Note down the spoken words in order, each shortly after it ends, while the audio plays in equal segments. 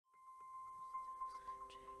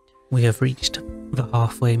we have reached the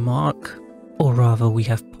halfway mark, or rather we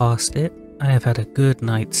have passed it. I have had a good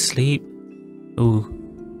night's sleep. Ooh.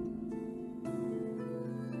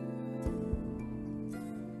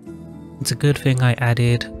 It's a good thing I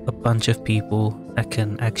added a bunch of people that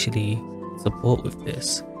can actually support with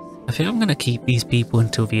this. I think I'm going to keep these people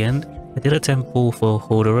until the end. I did a temple for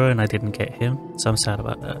Horderer and I didn't get him, so I'm sad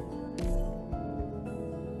about that.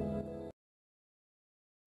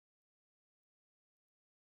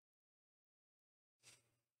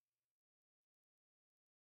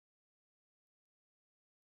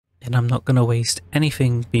 And I'm not going to waste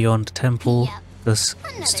anything beyond temple, because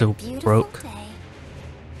it's still broke.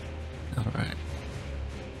 Alright.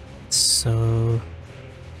 So...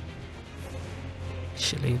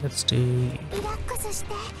 actually, let's do...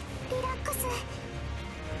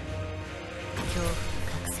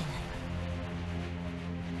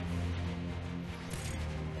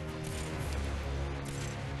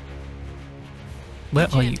 where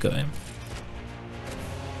are you going?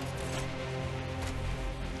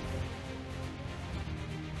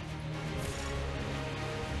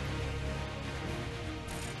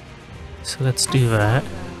 So let's do that.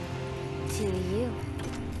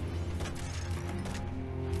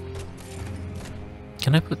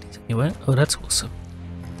 Can I put these anywhere? Oh, that's awesome.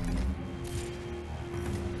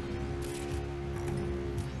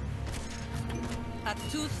 A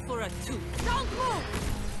tooth for a tooth. Don't move!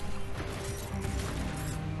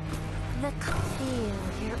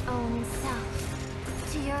 Feel your own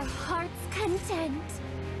self to your heart's content.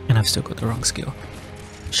 And I've still got the wrong skill.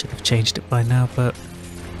 Should have changed it by now, but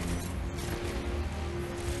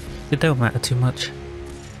it don't matter too much.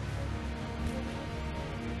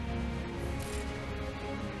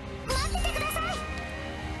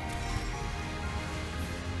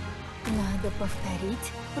 Надо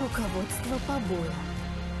повторить руководство побоя.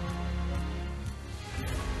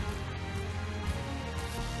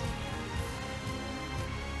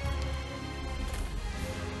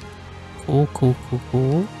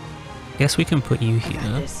 Cool. Guess we can put you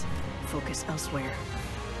here. Focus elsewhere.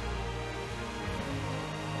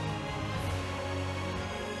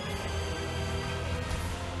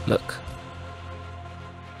 Look.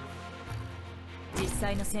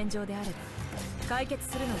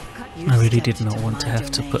 I really did not want to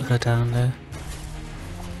have to put her down there.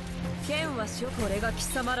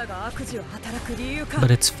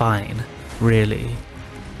 But it's fine, really.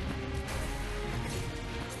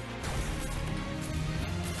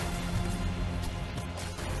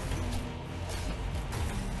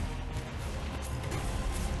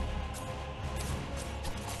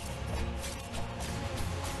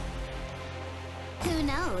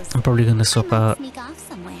 I'm probably gonna swap out,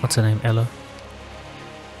 what's her name, Ella.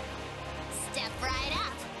 Step right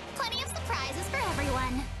up. Plenty of surprises for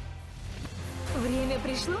everyone. Время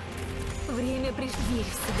пришло. Время пришло. Верь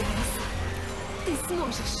в себя, Роса. Ты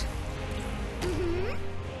сможешь.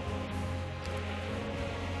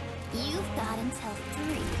 You've got until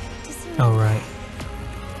 3 to survive. Alright.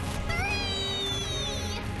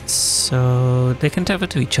 So they can tether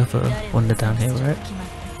to each other when they're down here, right?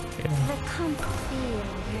 Yeah.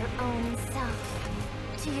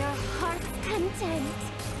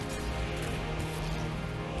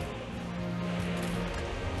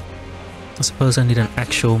 I suppose I need an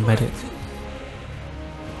actual medic.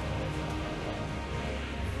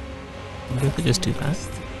 Maybe we could just do that.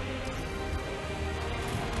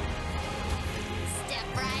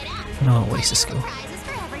 No, waste a skill.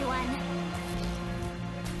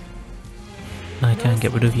 I can't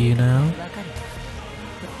get rid of you now.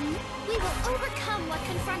 We will overcome what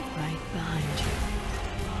confronts Right behind you.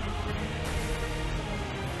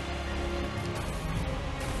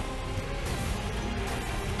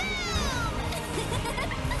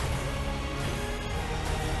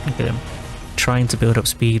 Look at him. Trying to build up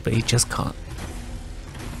speed, but he just can't.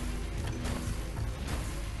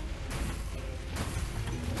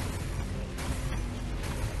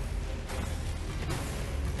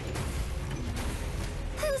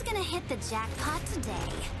 Who's gonna hit the jackpot today?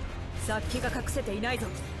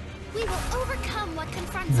 We will overcome what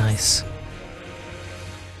confronts us. Nice.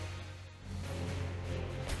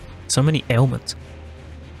 So many ailments.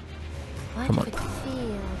 Come on.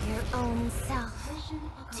 Feel your own self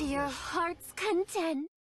to your heart's content.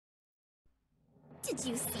 Did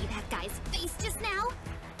you see that guy's face just now?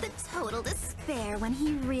 The total despair when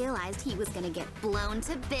he realized he was gonna get blown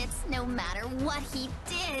to bits no matter what he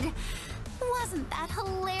did. Wasn't that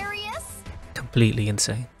hilarious? Completely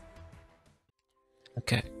insane.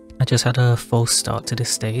 Okay, I just had a false start to this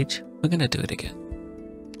stage. We're gonna do it again.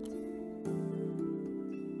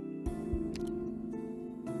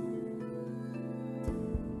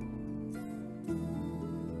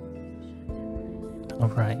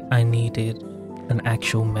 Alright, I needed an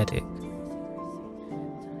actual medic.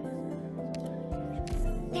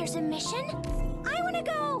 There's a mission? I wanna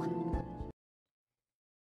go!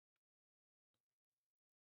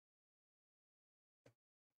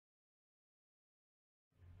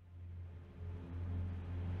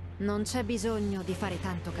 Non c'è bisogno di fare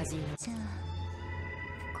tanto casino.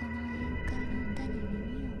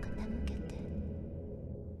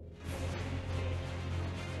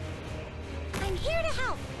 I'm here to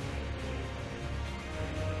help!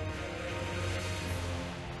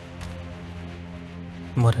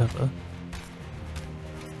 Whatever.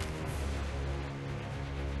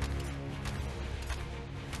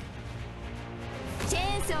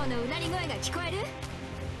 Chainsaw no unari goe ga kikoeru?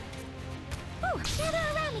 Oh, gather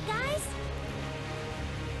around me, guys!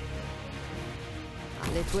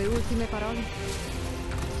 Le tue ultime parole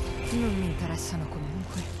non mi interessano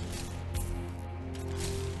comunque.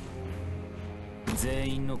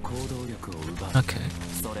 全員の行動力を奪う。 Okay.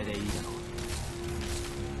 それでいいだろう。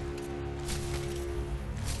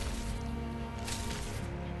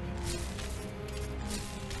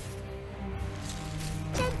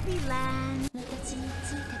 Gently land. 私に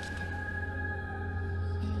ついてきて。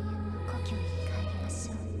永遠の故郷に帰りまし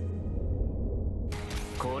ょう。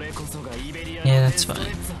これこそがイベリア Yeah, の that's ベスト fine.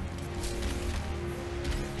 レッツァ。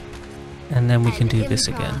 And then we can do this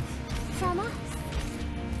again. From us?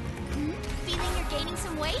 Feeling you're gaining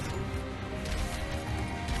some weight?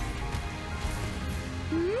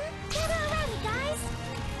 Gather around me, guys!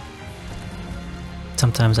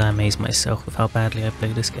 Sometimes I amaze myself with how badly I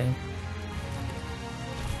play this game.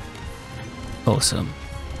 Awesome.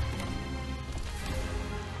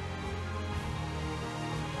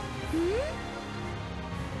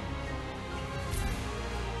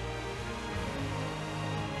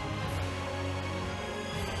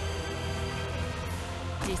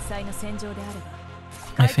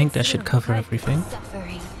 I think that should cover everything.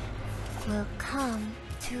 Suffering will come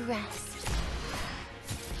to rest.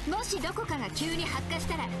 もしどこかが急に発火し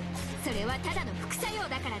たら、それはただの副作用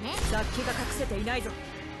だからね。殺気が隠せていないぞ。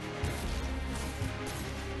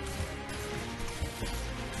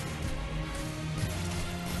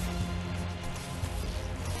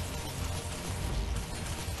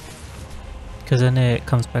 Because then it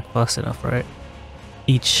comes back fast enough, right?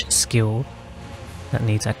 Each skill that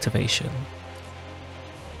needs activation.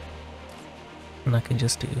 And I can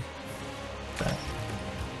just do that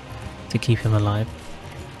to keep him alive.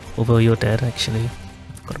 Although you're dead, actually. I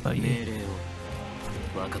forgot about you. 命令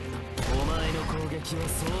を。わかった。お前の攻撃は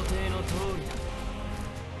想定の通り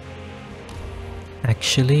だ。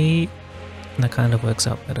 Actually, that kind of works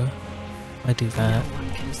out better. I do that. No one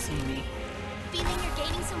can see me. Feeling you're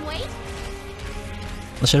gaining some weight?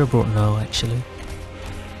 I should have brought No, actually.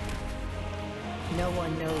 No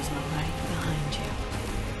one knows I'm right behind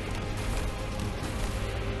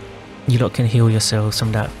you. You lot can heal yourselves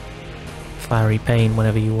from that fiery pain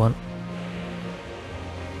whenever you want.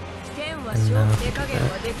 And now if we do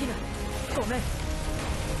that,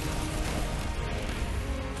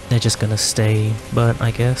 they're just gonna stay burnt,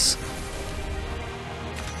 I guess.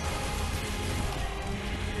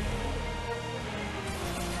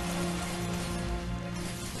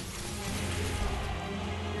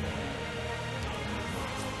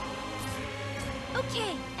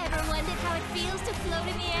 Okay, ever wondered how it feels to float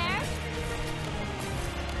in the air?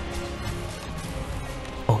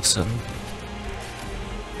 Awesome.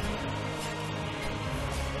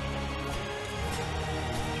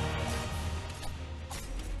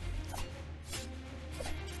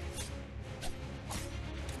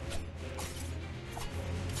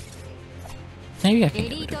 Maybe I can エ get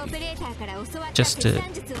リー rid トオ of ペ you. レーターから教わった Just 決 to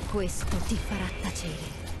断術を Questo ti farà tacere.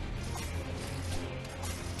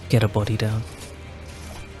 get a body down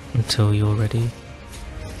until you're ready.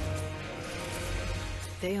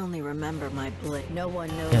 They only remember my blade. No one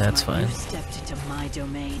knows Yeah, that's you fine. stepped into my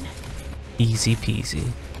domain. Easy peasy.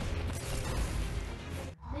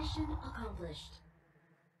 Mission accomplished.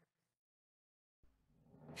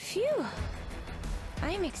 Phew.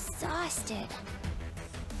 I'm exhausted.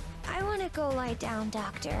 I want to go lie down,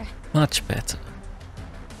 Doctor. Much better.